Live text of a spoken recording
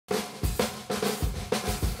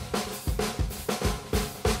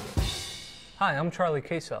Hi, I'm Charlie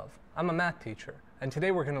Kasov. I'm a math teacher, and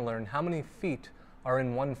today we're going to learn how many feet are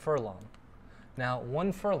in one furlong. Now,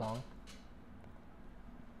 one furlong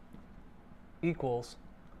equals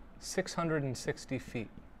 660 feet,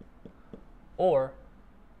 or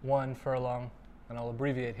one furlong, and I'll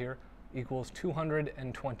abbreviate here, equals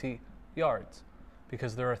 220 yards,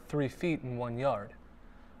 because there are 3 feet in 1 yard.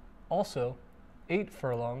 Also, 8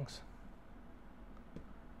 furlongs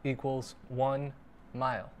equals 1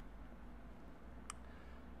 mile.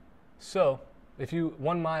 So,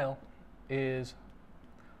 1 mile is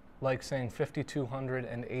like saying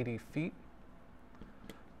 5,280 feet.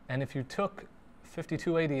 And if you took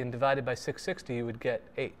 5,280 and divided by 660, you would get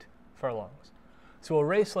 8 furlongs. So a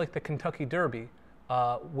race like the Kentucky Derby,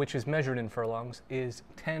 which is measured in furlongs, is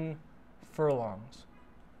 10 furlongs,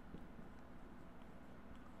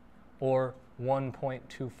 or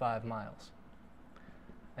 1.25 miles.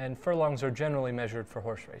 And furlongs are generally measured for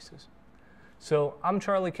horse races. So I'm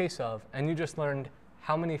Charlie Kasov, and you just learned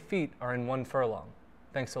how many feet are in one furlong.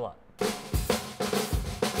 Thanks a lot.